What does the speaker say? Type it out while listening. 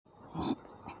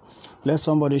Let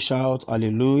somebody shout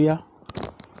hallelujah.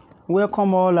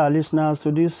 Welcome all our listeners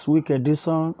to this week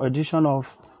edition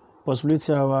of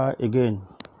Possibility Hour again.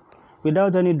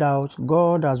 Without any doubt,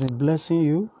 God has been blessing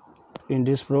you in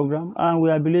this program, and we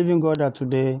are believing God that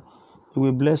today He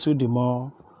will bless you the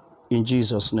more in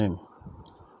Jesus' name.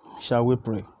 Shall we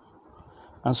pray?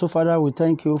 And so, Father, we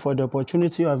thank you for the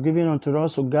opportunity you have given unto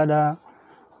us to gather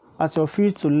at your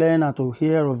feet to learn and to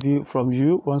hear from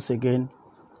you once again.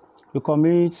 We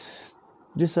commit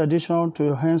this edition to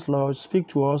your hands, Lord. Speak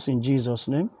to us in Jesus'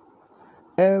 name.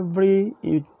 Every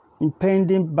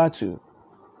impending battle,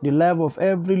 the life of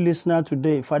every listener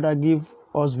today, Father, give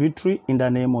us victory in the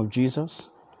name of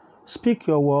Jesus. Speak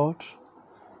your word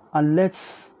and let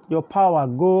your power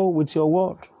go with your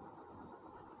word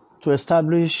to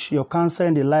establish your counsel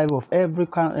in the life of every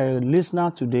listener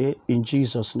today in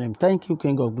Jesus' name. Thank you,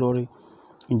 King of Glory.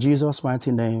 In Jesus'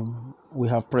 mighty name, we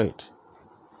have prayed.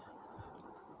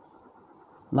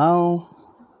 Now,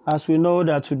 as we know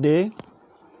that today,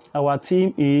 our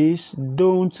theme is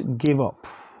Don't Give Up.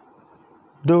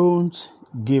 Don't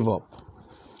give up.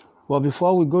 But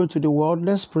before we go into the word,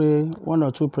 let's pray one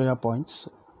or two prayer points.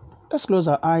 Let's close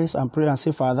our eyes and pray and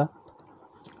say, Father,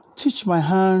 teach my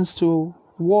hands to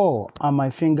war and my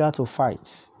finger to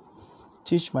fight.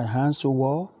 Teach my hands to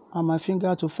war and my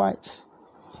finger to fight.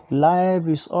 Life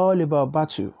is all about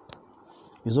battle.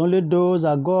 It's only those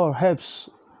that God helps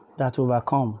that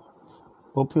overcome.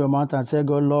 Open your mouth and say,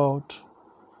 God, Lord,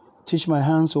 teach my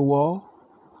hands to war,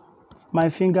 my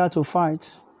finger to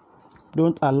fight.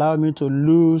 Don't allow me to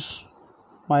lose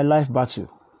my life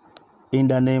battle. In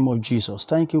the name of Jesus.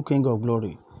 Thank you, King of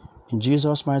Glory. In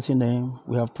Jesus' mighty name,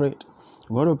 we have prayed.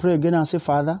 We're going to pray again and say,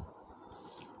 Father,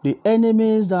 the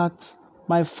enemies that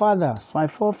my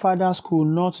forefathers could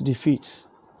not defeat,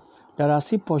 that are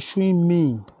still pursuing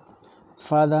me,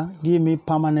 Father, give me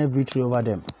permanent victory over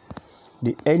them.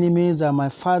 The enemies that my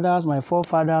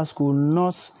forefathers could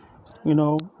not,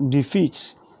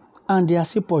 defeat, and they are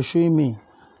still pursuing me,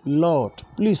 Lord,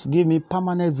 please give me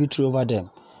permanent victory over them.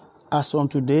 As from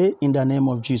today, in the name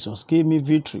of Jesus, give me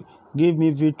victory, give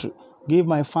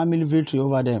my family victory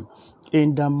over them.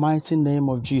 In the mighty name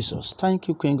of Jesus. Thank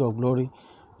you, King of Glory.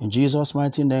 In Jesus'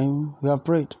 mighty name, we have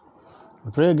prayed.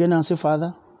 We pray again and say,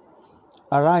 Father,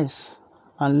 arise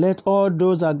and let all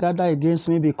those that gather against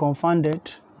me be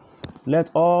confounded.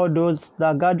 Let all those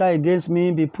that gather against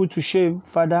me be put to shame.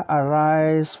 Father,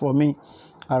 arise for me.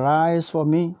 Arise for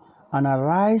me and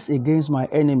arise against my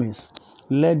enemies.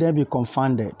 Let them be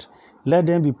confounded. Let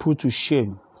them be put to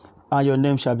shame, and your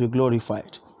name shall be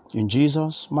glorified. In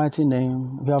Jesus' mighty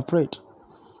name, we have prayed.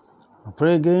 I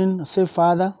pray again. Say,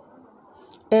 Father,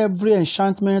 every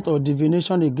enchantment or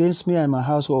divination against me and my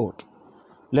household,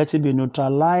 let it be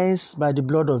neutralized by the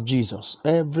blood of Jesus.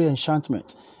 Every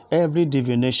enchantment, every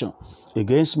divination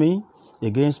against me,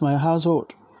 against my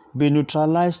household, be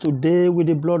neutralized today with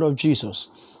the blood of Jesus.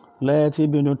 Let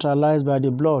it be neutralized by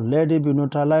the blood. Let it be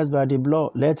neutralized by the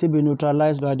blood. Let it be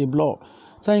neutralized by the blood.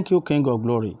 Thank you, King of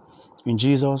Glory. In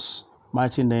Jesus'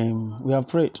 mighty name, we have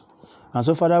prayed. And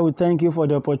so, Father, we thank you for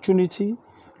the opportunity,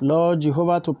 Lord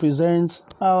Jehovah, to present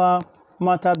our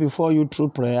matter before you through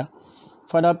prayer.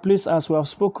 Father, please, as we have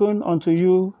spoken unto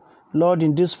you, Lord,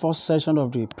 in this first session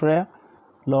of the prayer,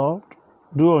 Lord,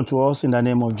 do unto us in the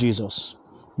name of Jesus.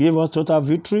 Give us total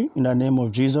victory in the name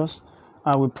of Jesus,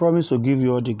 and we promise to give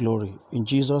you all the glory. In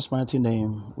Jesus' mighty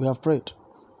name, we have prayed.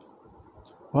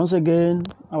 Once again,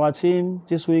 our theme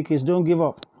this week is Don't Give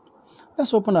Up.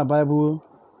 Let's open our Bible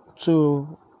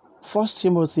to 1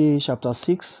 Timothy chapter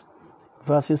 6,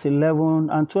 verses 11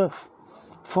 and 12.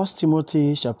 1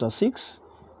 Timothy chapter 6,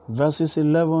 verses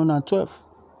 11 and 12.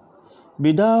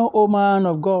 Be thou, O man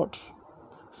of God,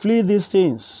 flee these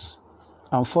things,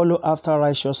 and follow after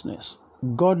righteousness,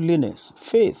 godliness,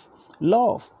 faith,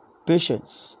 love,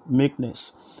 patience,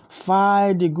 meekness.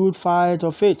 Fight the good fight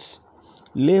of faith.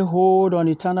 Lay hold on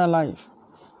eternal life,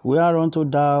 whereunto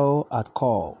thou art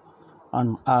called,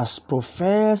 and hast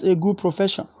professed a good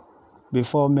profession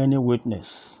before many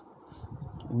witnesses.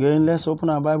 Again, let's open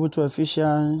our Bible to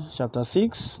Ephesians chapter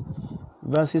 6,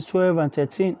 verses 12 and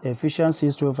 13. Ephesians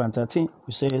 6, 12 and 13.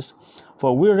 It says,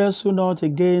 For we wrestle not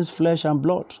against flesh and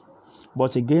blood,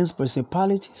 but against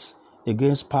principalities,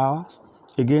 against powers,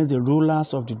 against the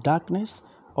rulers of the darkness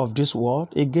of this world,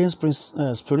 against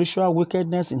spiritual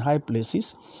wickedness in high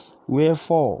places.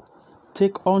 Wherefore,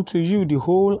 take unto you the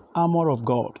whole armor of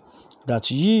God,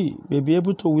 that ye may be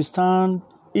able to withstand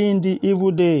in the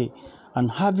evil day, and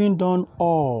having done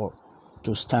all,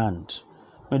 to stand.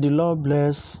 May the Lord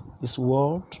bless His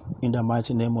word in the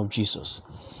mighty name of Jesus.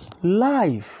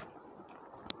 Life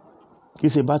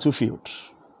is a battlefield.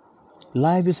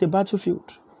 Life is a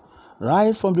battlefield.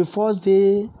 Right from the first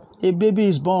day a baby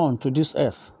is born to this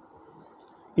earth,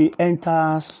 he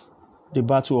enters the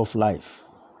battle of life.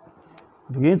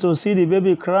 Begin to see the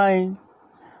baby crying,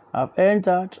 I've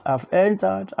entered, I've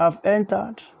entered, I've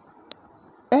entered.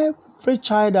 Every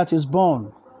child that is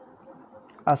born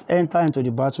has entered into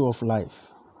the battle of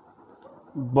life.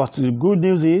 But the good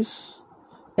news is,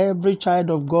 every child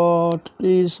of God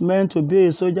is meant to be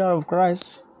a soldier of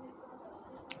Christ.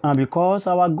 And because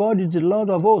our God is the Lord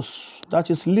of hosts that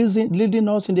is leading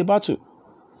us in the battle,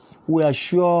 we are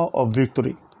sure of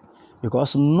victory.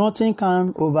 Because nothing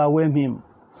can overwhelm him.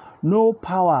 No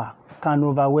power can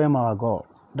overwhelm our God.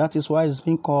 That is why it's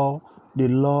been called the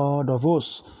Lord of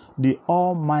hosts, the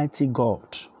Almighty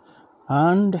God.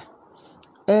 And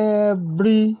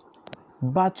every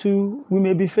battle we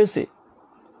may be facing,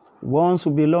 once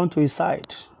we belong to his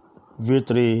side,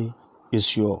 victory is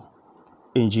sure.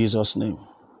 In Jesus' name.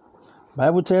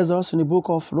 Bible tells us in the book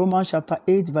of Romans chapter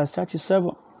 8 verse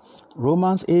 37.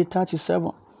 Romans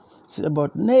 8:37. Said,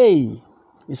 but nay,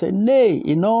 he said, nay,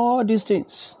 in all these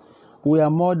things we are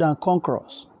more than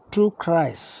conquerors through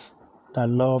Christ that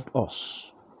loved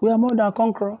us. We are more than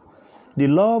conquerors. The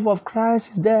love of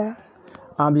Christ is there.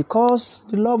 And because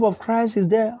the love of Christ is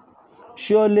there,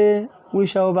 surely we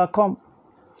shall overcome.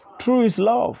 Through his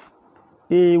love,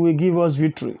 he will give us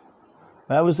victory.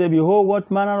 The Bible says, behold, what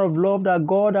manner of love that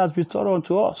God has bestowed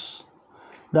unto us,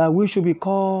 that we should be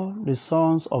called the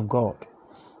sons of God.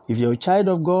 If you're a child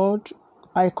of God,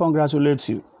 I congratulate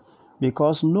you,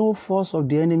 because no force of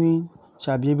the enemy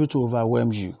shall be able to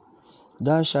overwhelm you.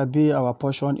 That shall be our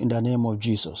portion in the name of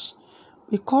Jesus.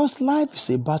 Because life is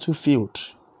a battlefield.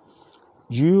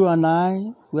 You and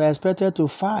I, we are expected to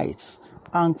fight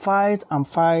and fight and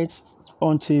fight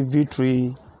until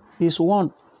victory is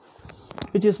won.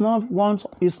 It is not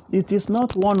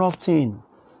one-off thing.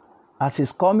 As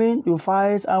it's coming, you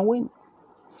fight and win.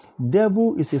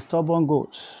 Devil is a stubborn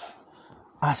goat.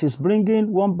 As he's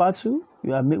bringing one battle,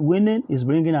 you are winning, he's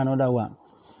bringing another one.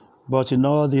 But in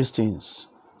all these things,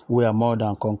 we are more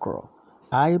than conquerors.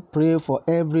 I pray for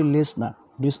every listener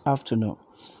this afternoon.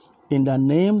 In the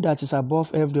name that is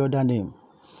above every other name,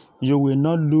 you will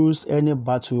not lose any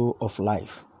battle of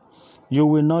life. You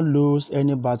will not lose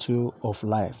any battle of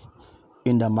life.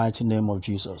 In the mighty name of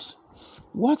Jesus.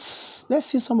 Let's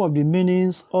see some of the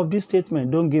meanings of this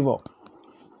statement, don't give up.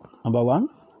 Number one,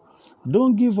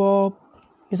 don't give up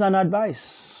is an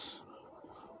advice.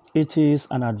 It is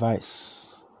an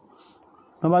advice.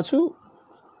 Number two,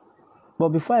 but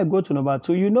before I go to number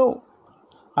two,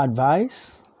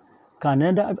 advice can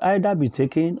either be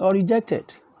taken or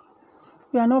rejected.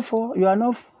 You are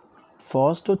not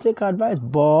forced to take advice,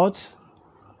 but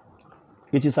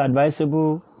it is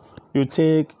advisable you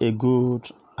take a good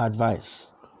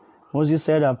advice. Moses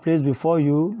said, I've placed before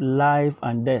you life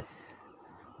and death,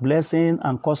 blessing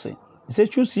and cursing. He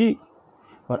said, choose ye.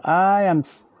 But I am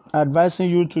advising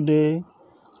you today,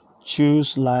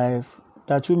 choose life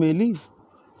that you may live.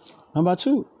 Number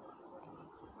two,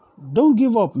 don't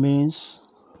give up means,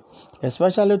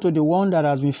 especially to the one that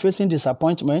has been facing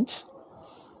disappointment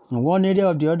in one area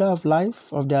or the other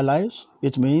of their lives,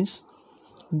 it means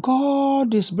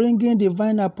God is bringing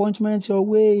divine appointments your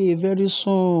way very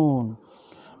soon.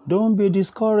 Don't be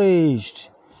discouraged.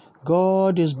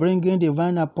 God is bringing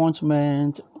divine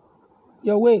appointment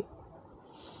your way.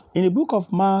 In the book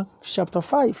of Mark chapter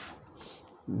 5,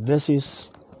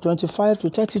 verses 25 to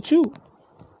 32,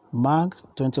 Mark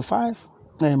 5,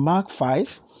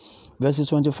 verses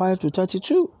 25 to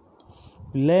 32,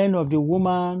 learn of the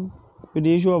woman with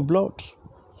the issue of blood.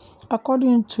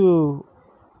 According to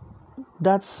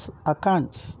that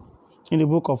account in the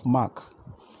book of Mark,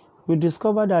 we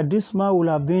discover that this man will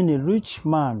have been a rich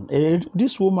man.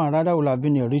 This woman rather will have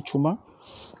been a rich woman.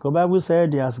 The Bible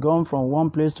said he has gone from one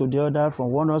place to the other,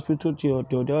 from one hospital to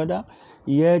the other,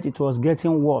 yet it was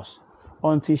getting worse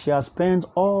until she has spent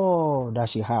all that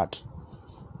she had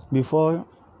before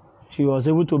she was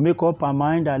able to make up her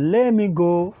mind that let me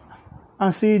go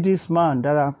and see this man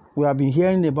that we have been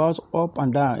hearing about up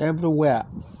and down everywhere.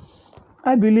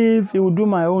 I believe he will do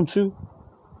my own too.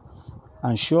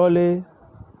 And surely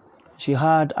she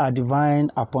had a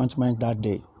divine appointment that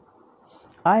day.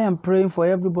 I am praying for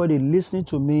everybody listening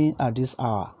to me at this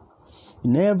hour.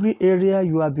 In every area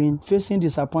you have been facing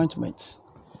disappointment,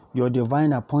 your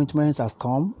divine appointment has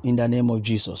come in the name of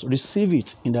Jesus. Receive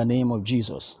it in the name of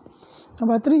Jesus.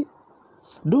 Number three,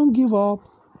 don't give up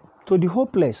to the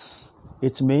hopeless.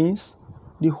 It means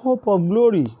the hope of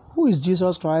glory, who is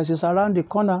Jesus Christ, is around the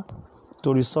corner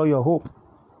to restore your hope.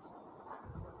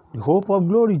 The hope of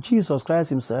glory, Jesus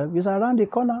Christ himself, is around the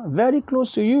corner, very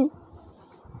close to you.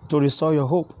 to restore your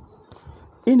hope.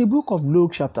 In the book of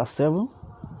Luke chapter 7,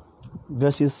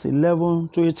 verses 11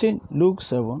 to 18, Luke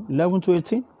 7, 11 to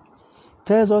 18,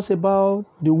 tells us about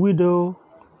the widow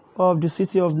of the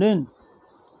city of Nain.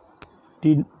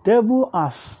 The devil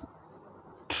has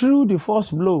threw the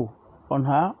first blow on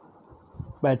her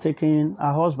by taking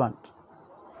her husband.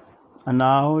 And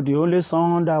now the only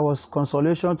son that was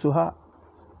consolation to her,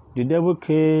 the devil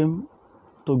came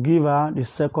to give her the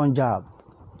second jab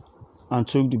and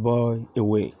took the boy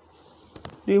away.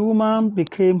 The woman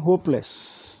became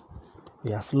hopeless.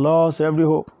 He has lost every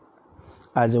hope.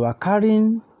 As they were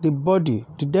carrying the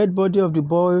dead body of the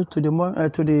boy to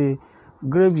the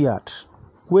graveyard,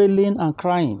 wailing and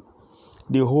crying,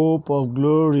 the hope of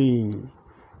glory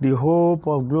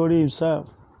himself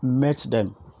met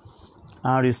them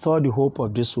and restored the hope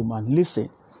of this woman. Listen,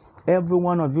 every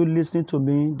one of you listening to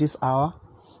me this hour,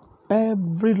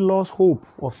 every lost hope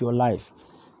of your life,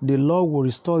 the Lord will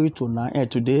restore you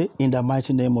today in the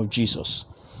mighty name of Jesus.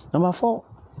 Number 4,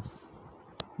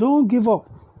 don't give up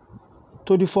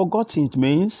to the forgotten. It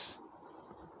means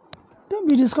don't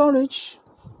be discouraged.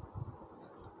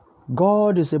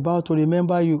 God is about to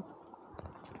remember you.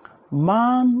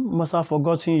 Man must have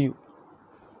forgotten you.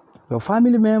 Your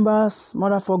family members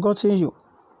might have forgotten you.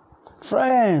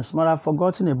 Friends might have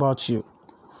forgotten about you.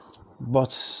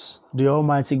 But the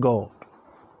Almighty God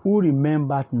who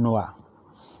remembered Noah,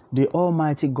 the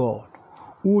Almighty God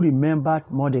who remembered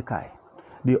Mordecai,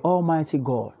 the Almighty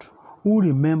God who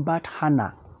remembered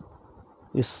Hannah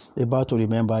is about to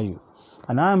remember you.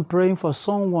 And I am praying for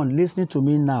someone listening to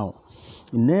me now.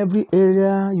 In every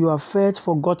area you have felt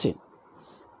forgotten,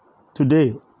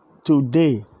 today,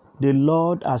 the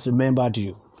Lord has remembered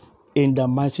you in the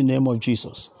mighty name of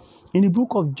Jesus. In the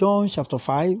book of John chapter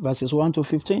 5, verses 1 to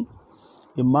 15,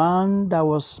 a man that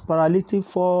was paralytic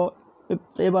for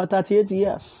about 38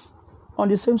 years, on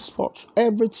the same spot,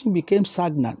 everything became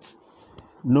stagnant.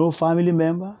 No family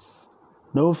members,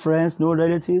 no friends, no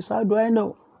relatives. How do I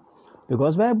know?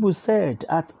 Because the Bible said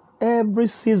at every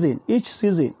season, each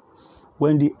season,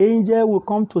 when the angel will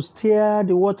come to stir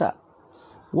the water,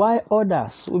 why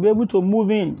others will be able to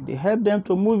move in, they help them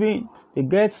to move in, they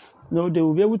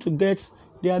will be able to get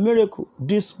their miracle.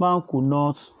 This man could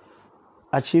not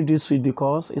achieve this feat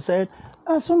because he said,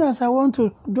 as soon as I want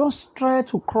to just try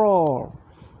to crawl,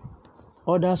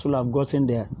 others will have gotten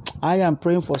there. I am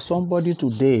praying for somebody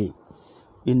today.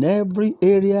 In every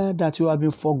area that you have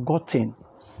been forgotten,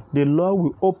 the Lord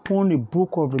will open a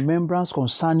book of remembrance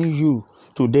concerning you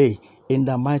today. In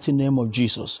the mighty name of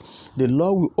Jesus, the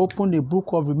Lord will open the book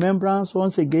of remembrance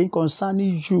once again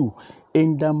concerning you.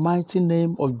 In the mighty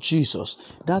name of Jesus,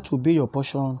 that will be your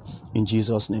portion in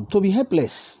Jesus' name. To be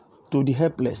helpless, to the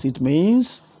helpless, it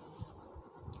means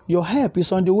your help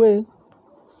is on the way,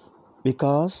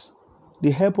 because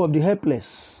the help of the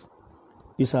helpless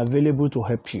is available to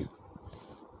help you.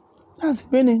 That's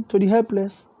the meaning, to the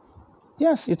helpless.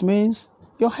 Yes, it means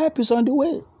your help is on the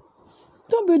way.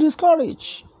 Don't be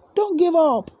discouraged. Don't give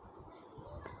up.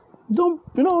 Don't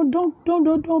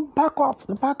back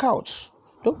up. Back out.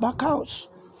 Don't back out.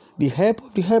 The help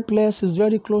of the helpless is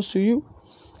very close to you,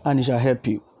 and it shall help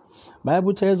you.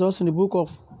 Bible tells us in the book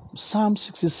of Psalm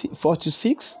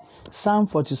 46,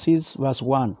 verse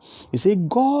 1. It says,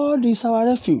 God is our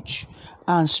refuge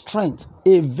and strength,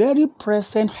 a very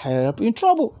present help in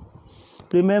trouble.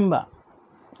 Remember,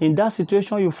 in that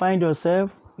situation you find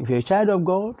yourself, if you're a child of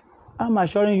God, I'm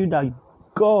assuring you that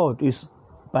God is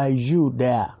by you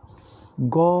there.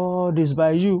 God is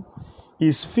by you.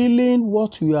 He's feeling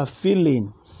what you are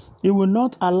feeling. He will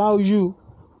not allow you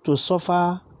to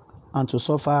suffer and to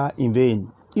suffer in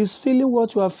vain. He's feeling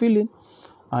what you are feeling,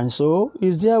 and so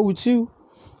He's there with you.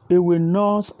 He will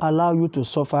not allow you to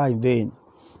suffer in vain.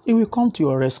 He will come to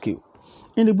your rescue.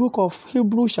 In the book of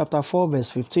Hebrews chapter 4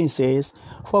 verse 15 says,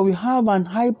 for we have an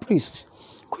high priest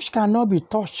which cannot be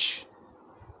touched.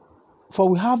 For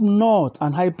we have not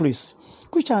an high priest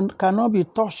which cannot be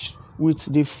touched with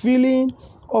the feeling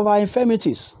of our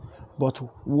infirmities, but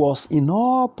was in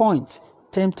all points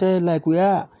tempted like we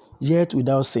are, yet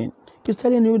without sin. He's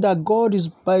telling you that God is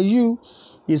by you,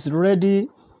 is ready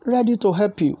to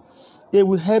help you. He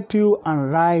will help you,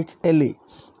 and right early.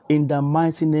 In the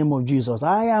mighty name of Jesus.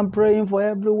 I am praying for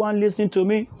everyone listening to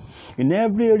me. In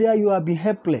every area you have been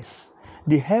helpless,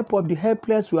 the help of the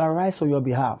helpless will arise on your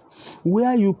behalf.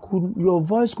 Where your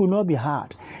voice could not be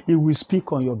heard, it will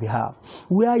speak on your behalf.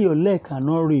 Where your leg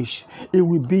cannot reach, it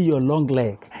will be your long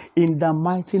leg. In the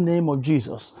mighty name of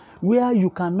Jesus. Where you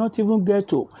cannot even get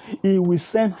to, it will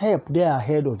send help there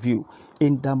ahead of you.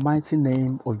 In the mighty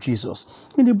name of Jesus.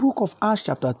 In the book of Acts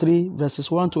chapter 3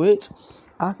 verses 1 to 8,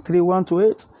 Act 3, 1 to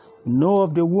 8, Know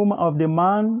of the woman, of the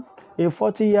man, a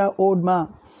 40-year-old man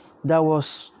that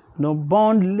was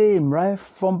born lame right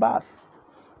from birth.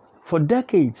 For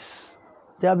decades,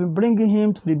 they have been bringing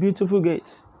him to the beautiful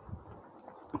gate,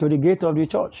 to the gate of the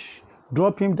church,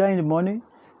 drop him there in the morning,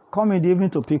 come in the evening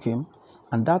to pick him,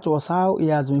 and that was how he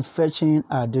has been fetching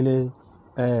our daily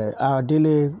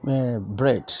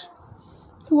bread.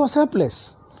 He was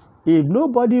helpless. If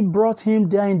nobody brought him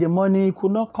there in the morning, he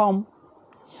could not come.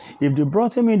 If they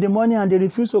brought him in the morning and they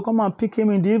refused to come and pick him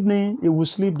in the evening, he would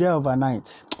sleep there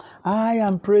overnight. I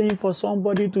am praying for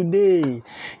somebody today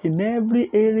in every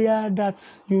area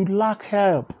that you lack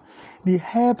help. The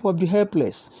help of the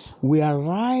helpless will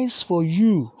arise for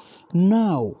you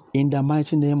now in the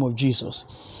mighty name of Jesus.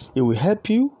 It will help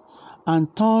you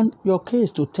and turn your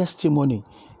case to testimony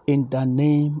in the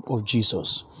name of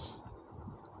Jesus.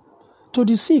 To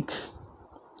the sick,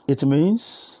 it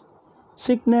means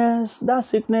sickness. That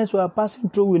sickness you are passing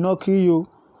through will not kill you.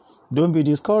 Don't be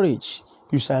discouraged.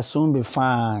 You shall soon be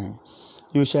fine.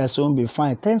 You shall soon be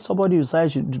fine. Tell somebody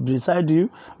beside you,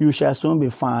 you shall soon be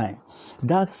fine.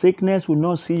 That sickness will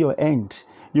not see your end.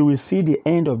 You will see the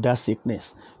end of that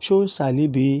sickness. So shall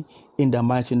it be in the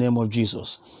mighty name of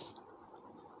Jesus.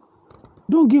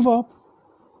 Don't give up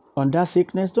on that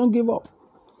sickness. Don't give up.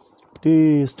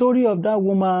 The story of that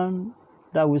woman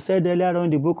that we said earlier on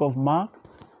in the book of Mark,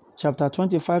 chapter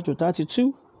 25 to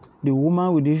 32, the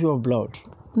woman with the issue of blood,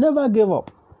 never gave up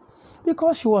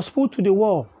because she was put to the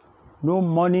wall. No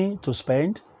money to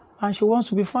spend, and she wants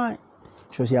to be fine.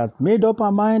 So she has made up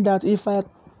her mind that if I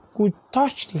could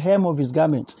touch the hem of his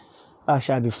garment, I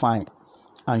shall be fine.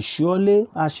 And surely,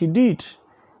 as she did,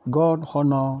 God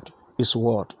honored his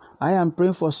word. I am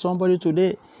praying for somebody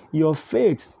today. Your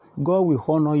faith, God will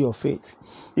honor your faith.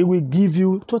 He will give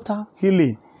you total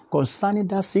healing concerning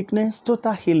that sickness,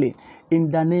 total healing in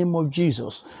the name of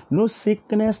Jesus. No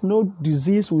sickness, no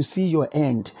disease will see your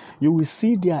end. You will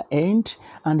see their end,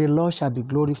 and the Lord shall be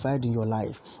glorified in your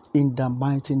life in the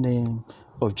mighty name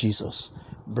of Jesus.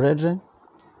 Brethren,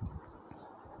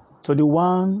 to the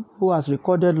one who has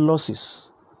recorded losses,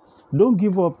 don't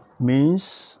give up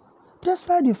means,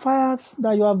 despite the fact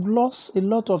that you have lost a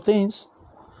lot of things,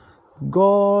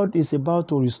 God is about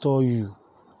to restore you.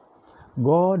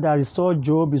 God that restored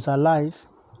Job is alive.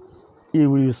 He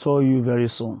will restore you very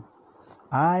soon.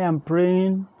 I am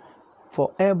praying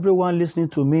for everyone listening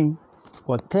to me.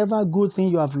 Whatever good thing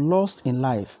you have lost in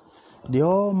life, the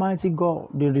Almighty God,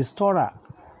 the restorer,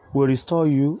 will restore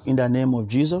you in the name of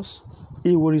Jesus.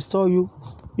 He will restore you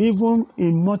even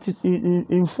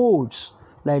in folds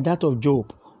like that of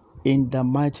Job in the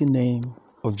mighty name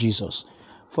of Jesus.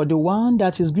 For the one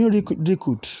that is being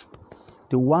ridiculed,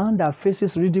 the one that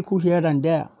faces ridicule here and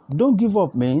there, don't give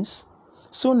up means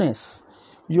soonest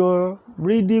your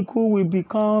ridicule will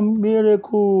become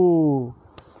miracle.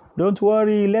 Don't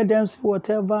worry, let them say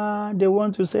whatever they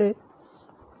want to say.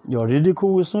 Your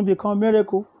ridicule will soon become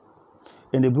miracle.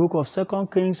 In the book of 2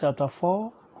 Kings chapter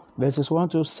 4, verses 1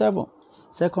 to 7.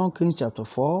 2 Kings chapter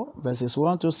 4, verses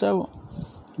 1 to 7.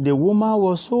 The woman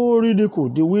was so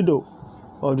ridiculed, the widow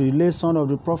of the late son of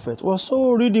the prophet was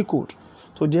so ridiculed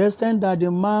to the extent that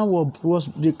the man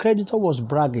the creditor was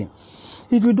bragging.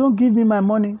 If you don't give me my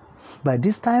money, by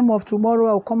this time of tomorrow,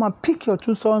 I'll come and pick your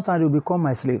 2 sons and they'll become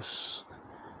my slaves.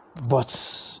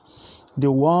 But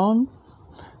the one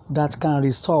that can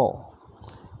restore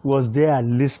was there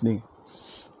listening.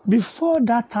 Before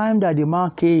that time that the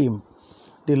man came,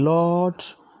 the Lord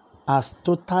has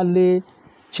totally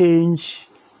changed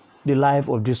the life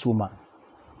of this woman.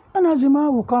 And as the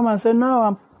man will come and say,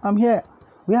 now I'm here.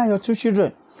 Where are your 2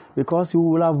 children? Because he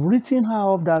will have written her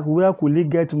off that where could he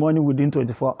get money within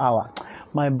 24 hours.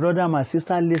 My brother, my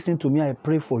sister listening to me, I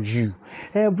pray for you.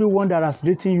 Everyone that has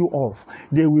written you off,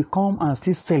 they will come and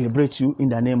still celebrate you in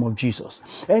the name of Jesus.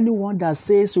 Anyone that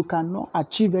says you cannot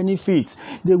achieve any feat,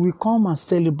 they will come and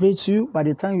celebrate you by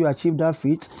the time you achieve that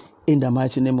feat in the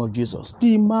mighty name of Jesus.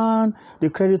 The man, the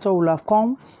creditor will have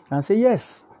come and say,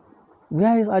 yes,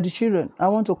 where are the children? I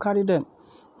want to carry them.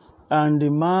 And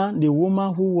the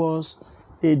woman who was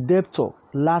a debtor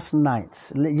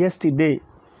yesterday,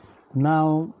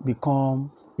 now become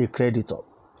a creditor.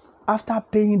 After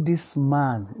paying this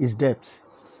man his debts,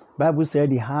 Bible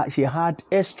said she had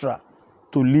extra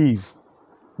to live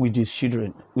with his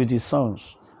children, with his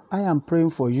sons. I am praying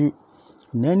for you.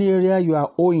 In any area you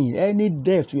are owing, any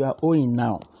debt you are owing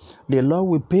now, the Lord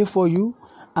will pay for you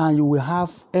and you will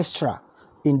have extra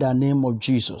in the name of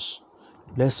Jesus.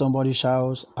 Let somebody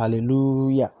shout,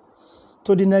 hallelujah.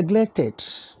 To the neglected,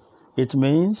 it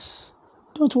means,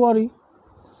 don't worry,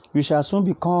 you shall soon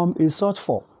become a sought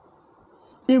for,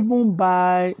 even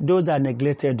by those that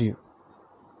neglected you.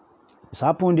 It's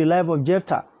happened in the life of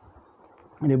Jephthah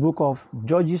in the book of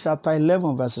Judges chapter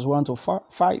 11 verses 1 to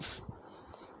 5.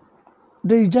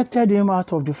 They rejected him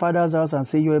out of the father's house and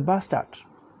said, "You're a bastard.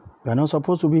 You're not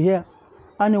supposed to be here."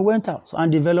 And he went out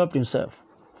and developed himself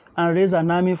and raised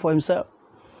an army for himself.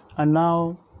 And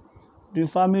now the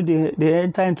family, they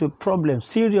enter into problems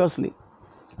seriously.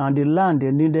 And the land,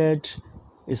 they needed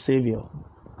a savior.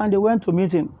 And they went to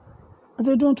meet him. I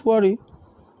said, "Don't worry.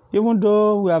 Even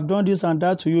though we have done this and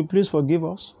that to you, please forgive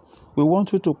us. We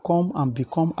want you to come and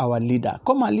become our leader.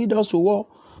 Come and lead us to war.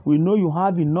 We know you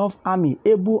have enough army,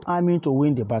 able army to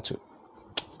win the battle."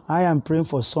 I am praying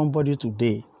for somebody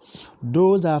today.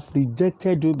 Those that have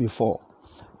rejected you before,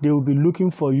 they will be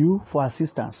looking for you for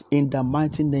assistance in the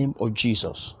mighty name of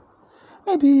Jesus.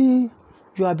 Maybe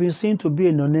you have been seen to be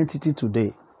a non-entity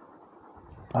today.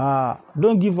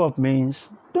 Don't give up means,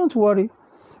 don't worry.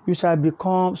 You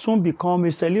shall soon become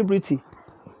a celebrity.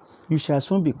 You shall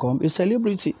soon become a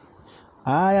celebrity.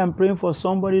 I am praying for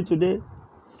somebody today.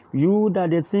 You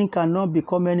that they think cannot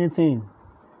become anything,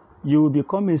 you will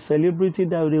become a celebrity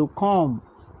that will come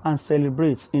and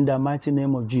celebrate in the mighty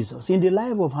name of Jesus. In the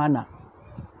life of Hannah,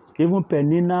 even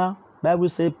Peninnah, Bible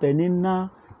says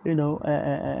Peninnah,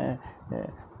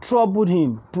 troubled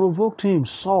him, provoked him,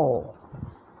 Saul,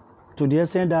 to the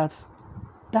extent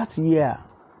that year,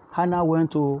 Hannah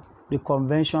went to the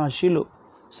convention at Shiloh,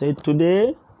 said,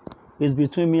 "Today is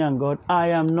between me and God. I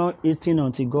am not eating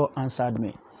until God answered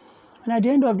me." And at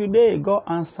the end of the day, God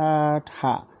answered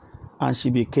her, and she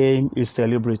became a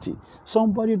celebrity.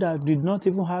 Somebody that did not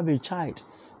even have a child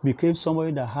became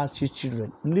somebody that has 2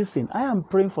 children. Listen, I am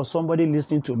praying for somebody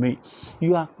listening to me.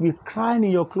 You are crying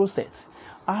in your closet,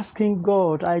 asking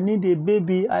God, "I need a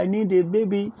baby, I need a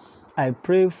baby." I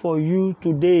pray for you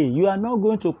today. You are not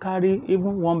going to carry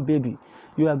even one baby.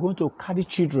 You are going to carry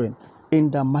children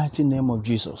in the mighty name of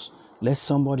Jesus. Let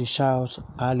somebody shout,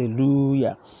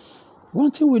 hallelujah.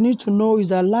 One thing we need to know is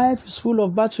that life is full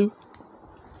of battle.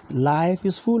 Life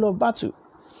is full of battle.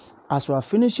 As we are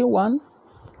finishing one,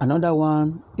 another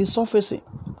one is surfacing.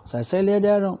 As I said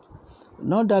earlier on,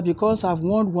 not that because I've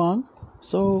won one,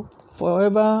 so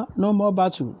forever no more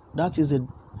battle. That is the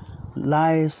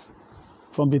lies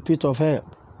from the pit of hell.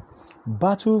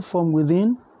 Battle from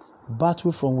within,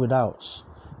 battle from without.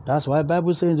 That's why the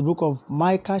Bible says in the book of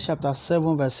Micah chapter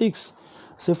 7 verse 6,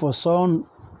 say, "For son,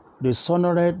 the son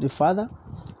honored the father,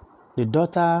 the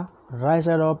daughter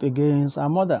rises up against her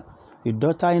mother, the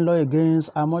daughter-in-law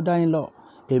against her mother-in-law.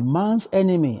 A man's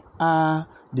enemy are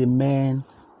the men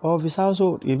of his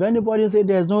household." If anybody say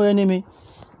there's no enemy,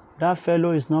 that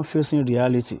fellow is not facing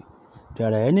reality. There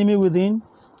are enemy within,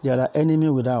 there are enemy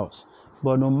without.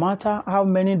 But no matter how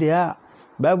many there are,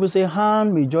 Bible says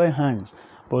hand may join hands,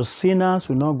 but sinners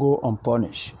will not go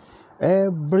unpunished.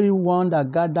 Everyone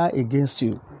that gather against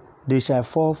you, they shall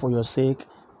fall for your sake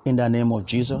in the name of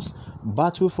Jesus.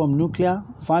 Battle from nuclear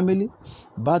family,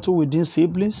 battle within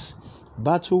siblings,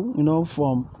 battle,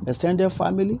 from extended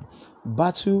family,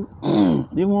 battle,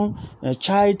 even a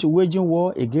child waging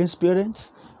war against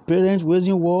parents, parents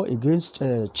waging war against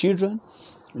children,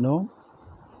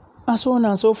 and so on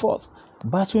and so forth.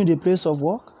 Battle in the place of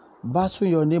work, battle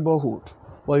in your neighborhood.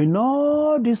 But in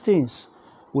all these things,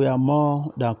 we are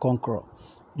more than conquerors.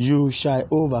 You shall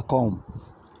overcome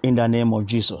in the name of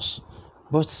Jesus.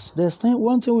 But there's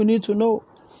one thing we need to know.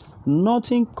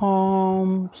 Nothing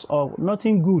good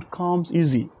comes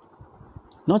easy.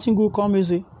 Nothing good comes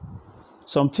easy.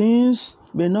 Some things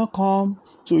may not come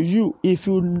to you if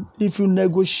you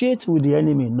negotiate with the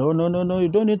enemy. No. You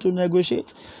don't need to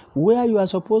negotiate. Where you are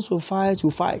supposed to fight,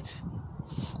 you fight.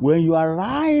 When you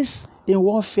arise in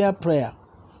warfare prayer,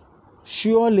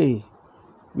 surely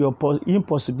your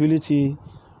impossibility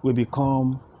will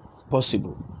become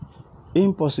possible.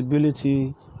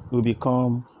 Impossibility will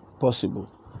become possible.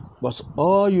 But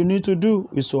all you need to do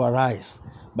is to arise.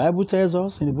 Bible tells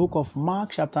us in the book of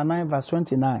Mark chapter 9 verse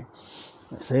 29,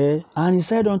 and he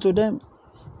said unto them,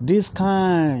 "This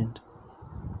kind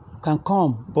can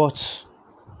come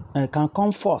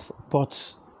forth,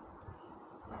 but,"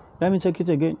 let me take it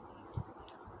again.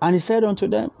 "And he said unto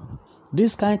them,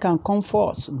 this kind can come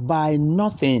forth by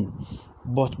nothing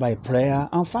but by prayer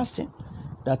and fasting."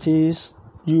 That is,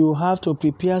 you have to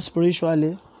prepare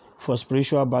spiritually for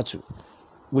spiritual battle.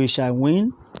 We shall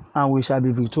win and we shall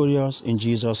be victorious in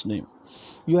Jesus' name.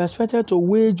 You are expected to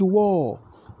wage war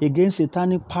against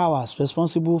satanic powers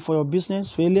responsible for your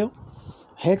business failure,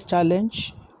 health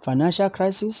challenge, financial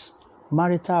crisis,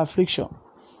 marital affliction.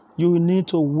 You need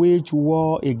to wage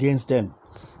war against them.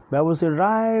 The Bible says,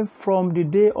 right from the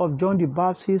day of John the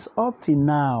Baptist up till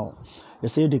now, They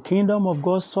say the kingdom of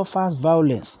God suffers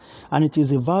violence, and it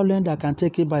is the violent that can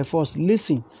take it by force.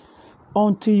 Listen,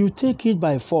 until you take it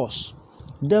by force,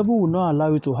 devil will not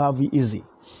allow you to have it easy.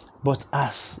 But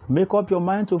make up your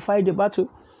mind to fight the battle,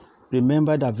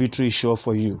 remember that victory is sure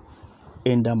for you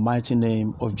in the mighty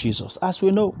name of Jesus. As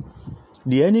we know,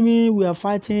 the enemy we are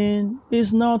fighting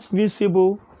is not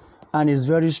visible and is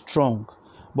very strong.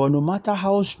 But no matter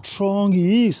how strong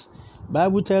he is, the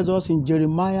Bible tells us in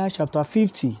Jeremiah chapter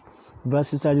 50,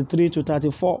 verses 33 to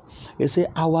 34, it says,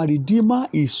 our Redeemer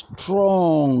is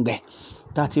strong.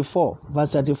 34,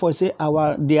 verse 34, it says,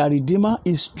 their Redeemer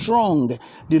is strong.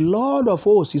 The Lord of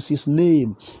hosts is his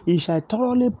name. He shall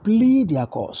thoroughly plead their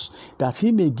cause, that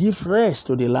he may give rest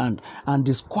to the land and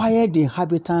disquiet the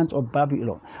inhabitants of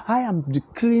Babylon. I am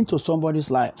declaring to somebody's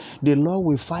life, the Lord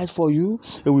will fight for you,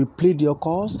 he will plead your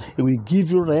cause, he will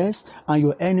give you rest, and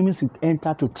your enemies will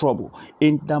enter to trouble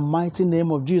in the mighty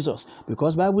name of Jesus.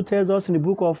 Because the Bible tells us in the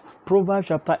book of Proverbs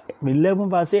chapter 11,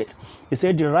 verse 8, it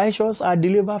said, the righteous are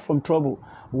delivered from trouble,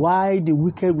 why the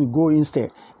wicked will go instead.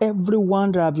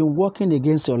 Everyone that have been working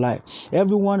against your life,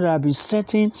 everyone that have been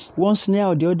setting one snare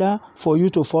or the other for you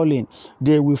to fall in,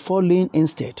 they will fall in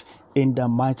instead in the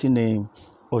mighty name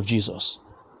of Jesus.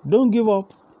 Don't give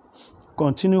up.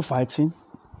 Continue fighting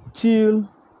till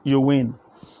you win.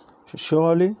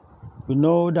 Surely, we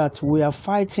know that we are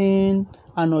fighting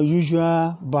an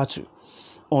unusual battle.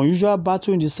 Unusual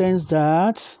battle in the sense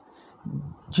that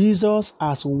Jesus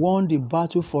has won the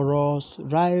battle for us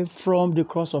right from the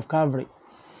cross of Calvary.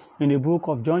 In the book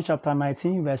of John chapter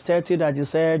 19, verse 30, that he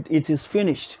said, it is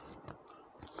finished.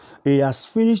 He has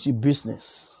finished the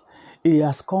business. He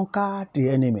has conquered the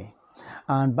enemy.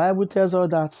 And the Bible tells us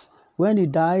that when he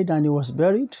died and he was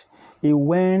buried, he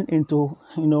went into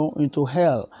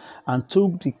hell and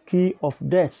took the key of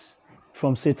death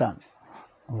from Satan.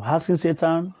 I'm asking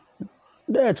Satan,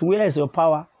 death, where is your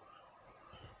power?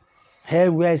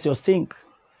 Hell, where is your sting?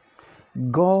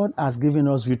 God has given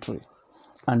us victory,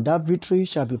 and that victory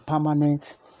shall be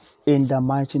permanent in the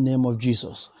mighty name of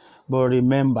Jesus. But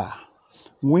remember,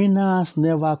 winners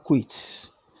never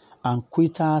quit, and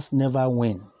quitters never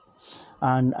win.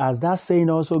 And as that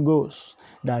saying also goes,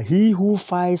 that he who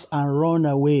fights and run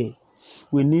away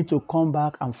will need to come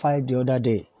back and fight the other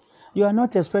day. You are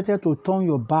not expected to turn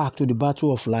your back to the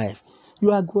battle of life.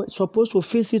 You are supposed to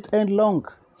face it headlong.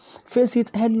 Face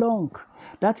it headlong.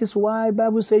 That is why the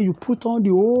Bible says you put on the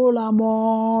whole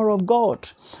armor of God,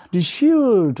 the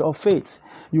shield of faith.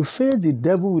 You face the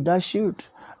devil with that shield,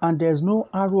 and there's no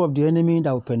arrow of the enemy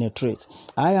that will penetrate.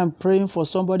 I am praying for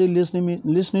somebody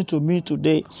listening to me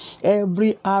today.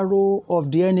 Every arrow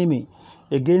of the enemy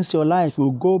against your life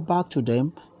will go back to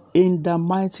them in the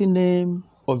mighty name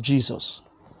of Jesus.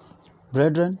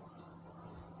 Brethren,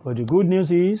 but the good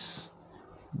news is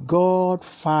God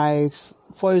fights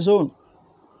for his own.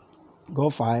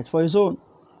 God fights for his own.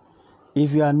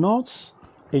 If you are not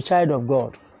a child of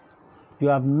God, you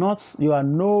have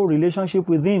no relationship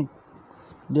with him,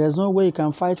 there's no way he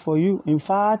can fight for you. In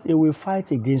fact, he will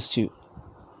fight against you.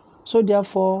 So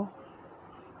therefore,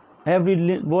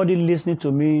 everybody listening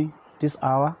to me this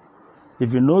hour,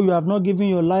 if you know you have not given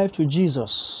your life to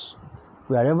Jesus,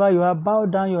 wherever you are, bow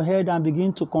down your head and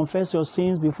begin to confess your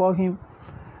sins before him.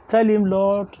 Tell him,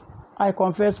 Lord, I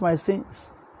confess my sins,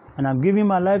 and I'm giving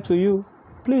my life to you.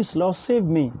 Please, Lord, save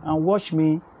me and wash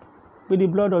me with the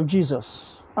blood of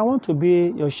Jesus. I want to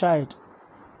be your child.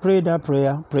 Pray that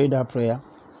prayer. Pray that prayer.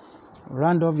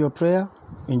 Round off your prayer.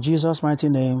 In Jesus' mighty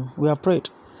name, we have prayed.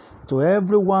 To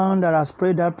everyone that has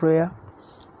prayed that prayer,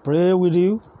 pray with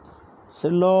you. Say,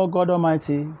 Lord God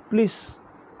Almighty, please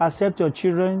accept your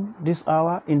children this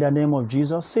hour in the name of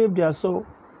Jesus. Save their soul.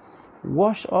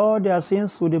 Wash all their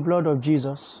sins with the blood of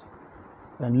Jesus,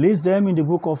 and list them in the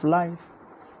book of life.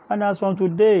 And as from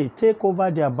today, take over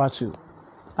their battle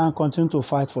and continue to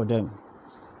fight for them,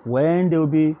 when they will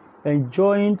be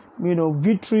enjoying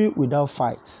victory without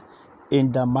fight,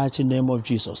 in the mighty name of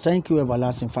Jesus. Thank you,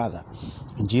 everlasting Father.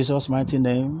 In Jesus' mighty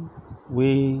name,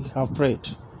 we have prayed.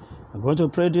 I'm going to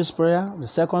pray this prayer, the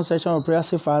second section of prayer.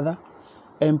 Say, Father,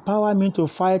 empower me to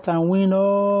fight and win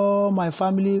all my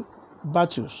family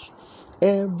battles.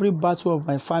 Every battle of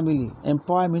my family,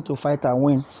 empower me to fight and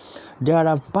win. There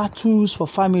are battles for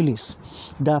families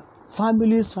that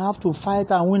families have to fight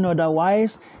and win.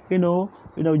 Otherwise,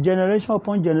 generation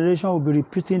upon generation will be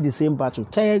repeating the same battle.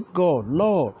 Tell God,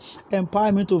 Lord,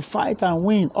 empower me to fight and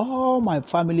win all my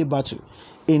family battle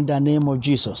in the name of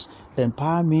Jesus.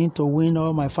 Empower me to win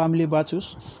all my family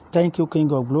battles. Thank you,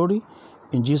 King of Glory.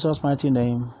 In Jesus' mighty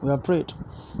name, we have prayed.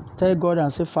 Tell God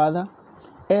and say, Father,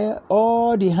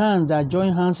 all the hands that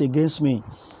join hands against me,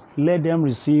 let them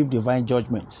receive divine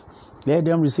judgment. Let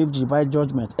them receive divine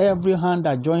judgment. Every hand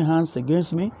that join hands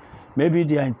against me, maybe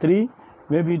they are in 3,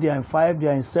 maybe they are in 5, they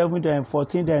are in 7, they are in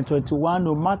 14, they are in 21,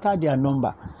 no matter their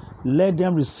number, let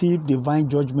them receive divine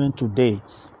judgment today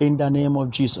in the name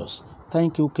of Jesus.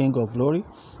 Thank you, King of Glory.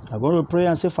 I'm going to pray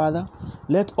and say, Father,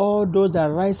 let all those that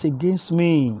rise against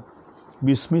me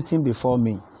be smitten before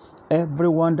me.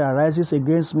 Everyone that rises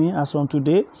against me as from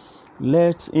today,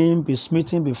 let him be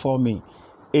smitten before me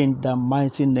in the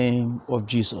mighty name of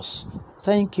Jesus.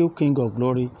 Thank you, King of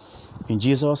Glory. In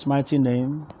Jesus' mighty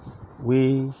name,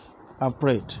 we have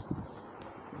prayed.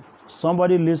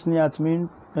 Somebody listening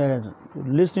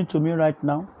to me right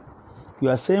now, you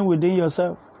are saying within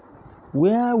yourself,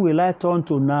 where will I turn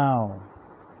to now?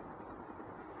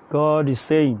 God is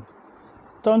saying,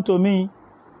 turn to me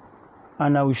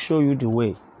and I will show you the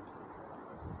way.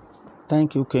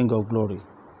 Thank you, King of Glory.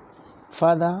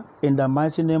 Father, in the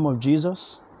mighty name of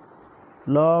Jesus,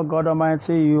 Lord God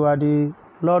Almighty, you are the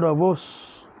Lord of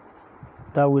hosts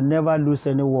that will never lose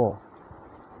any war.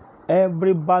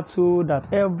 Every battle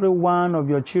that every one of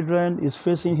your children is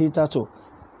facing hitherto,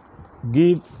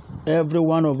 give every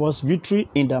one of us victory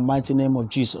in the mighty name of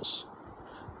Jesus.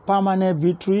 Permanent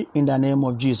victory in the name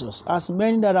of Jesus. As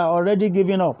many that are already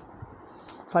giving up,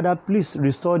 Father, please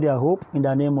restore their hope in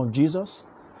the name of Jesus.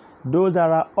 Those that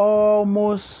are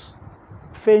almost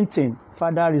fainting,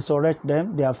 Father, resurrect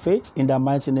them, their faith in the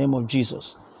mighty name of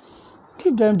Jesus.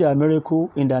 Give them their miracle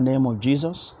in the name of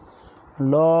Jesus.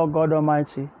 Lord God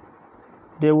Almighty,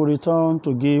 they will return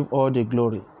to give all the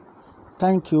glory.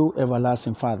 Thank you,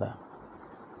 everlasting Father.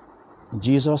 In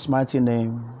Jesus' mighty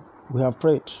name, we have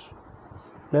prayed.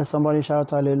 Let somebody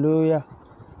shout hallelujah.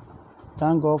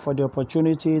 Thank God for the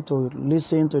opportunity to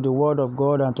listen to the word of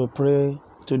God and to pray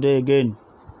today again.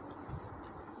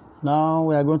 Now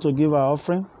we are going to give our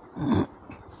offering.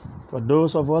 For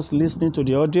those of us listening to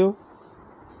the audio,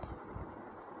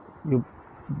 you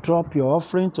drop your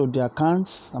offering to the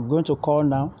accounts. I'm going to call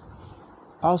now.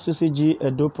 RCCG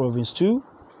Edo Province 2,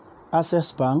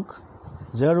 Access Bank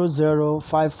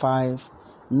 0055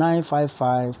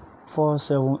 955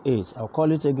 478. I'll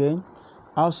call it again.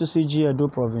 RCCG Edo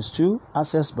Province 2,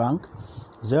 Access Bank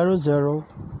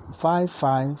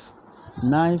 0055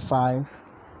 95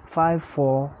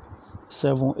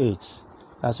 5478.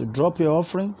 As you drop your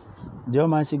offering, the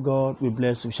Almighty God will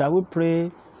bless you. Shall we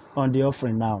pray on the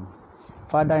offering now?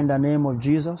 Father, in the name of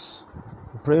Jesus,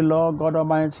 we pray, Lord God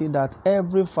Almighty, that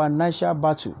every financial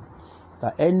battle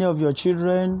that any of your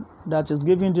children that is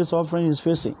giving this offering is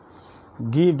facing,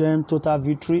 give them total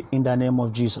victory in the name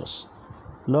of Jesus.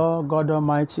 Lord God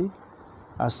Almighty,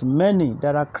 as many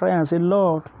that are crying and say,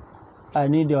 Lord, I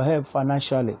need your help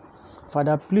financially.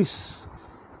 Father, please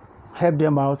help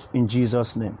them out in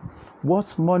Jesus' name.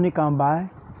 What money can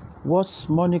buy, what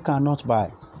money cannot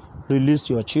buy, release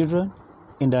to your children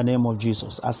in the name of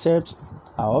Jesus. Accept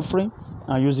our offering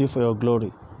and use it for your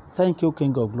glory. Thank you,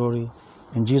 King of Glory.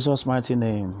 In Jesus' mighty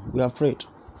name, we have prayed.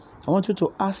 I want you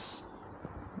to ask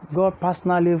God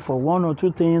personally for one or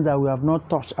two things that we have not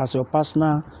touched as your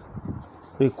personal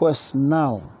request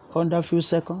now. Under a few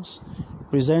seconds,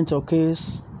 present your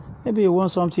case. Maybe you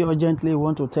want something urgently, you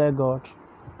want to tell God.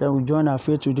 Then we join our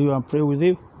faith with you and pray with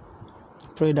you.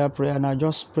 Pray that prayer. Now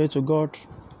just pray to God.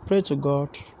 Pray to God.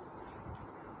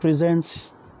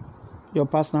 Present your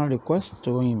personal request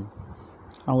to Him.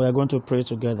 And we are going to pray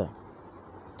together.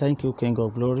 Thank you, King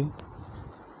of Glory.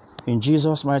 In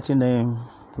Jesus' mighty name,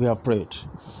 we have prayed.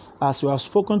 As you have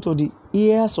spoken to the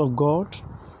ears of God,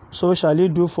 so shall He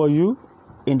do for you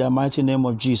in the mighty name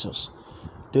of Jesus.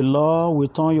 The Lord will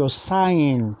turn your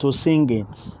sighing to singing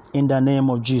in the name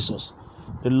of Jesus.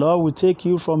 The Lord will take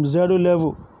you from zero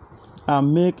level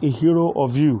and make a hero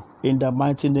of you in the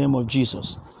mighty name of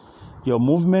Jesus. Your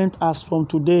movement as from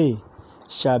today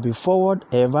shall be forward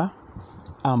ever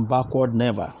and backward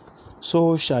never.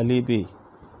 So shall it be.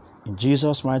 In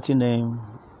Jesus' mighty name,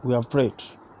 we have prayed.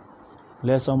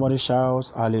 Let somebody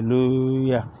shout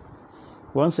hallelujah.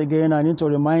 Once again, I need to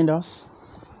remind us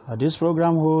that this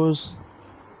program holds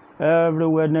every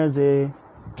Wednesday,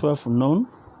 12 noon,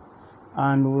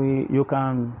 and you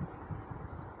can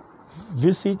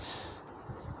visit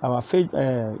our page.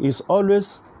 It's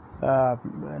always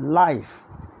live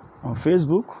on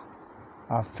Facebook.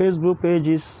 Our Facebook page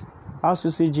is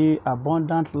RCCG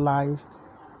Abundant Life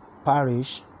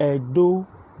Parish Edo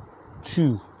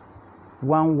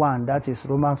 211. That is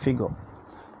Roman figure.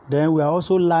 Then we are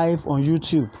also live on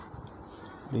YouTube.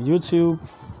 The YouTube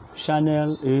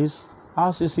channel is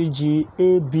RCCG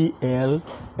ABL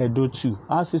Edo 2.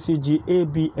 RCCG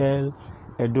ABL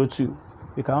Edo 2.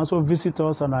 You can also visit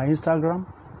us on our Instagram,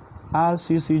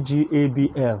 RCCG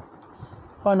ABL.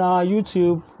 on our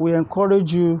YouTube, we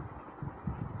encourage you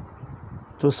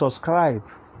to subscribe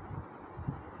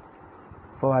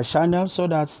for our channel so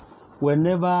that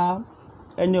whenever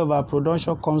any of our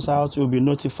production comes out, you'll be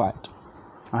notified.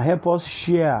 And help us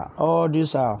share all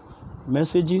these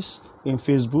messages in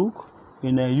Facebook,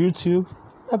 in YouTube.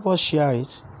 Help us share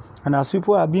it. And as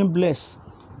people are being blessed,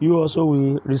 you also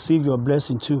will receive your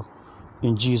blessing too.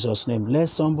 In Jesus' name. Let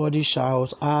somebody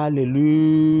shout,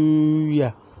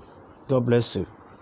 hallelujah. God bless you.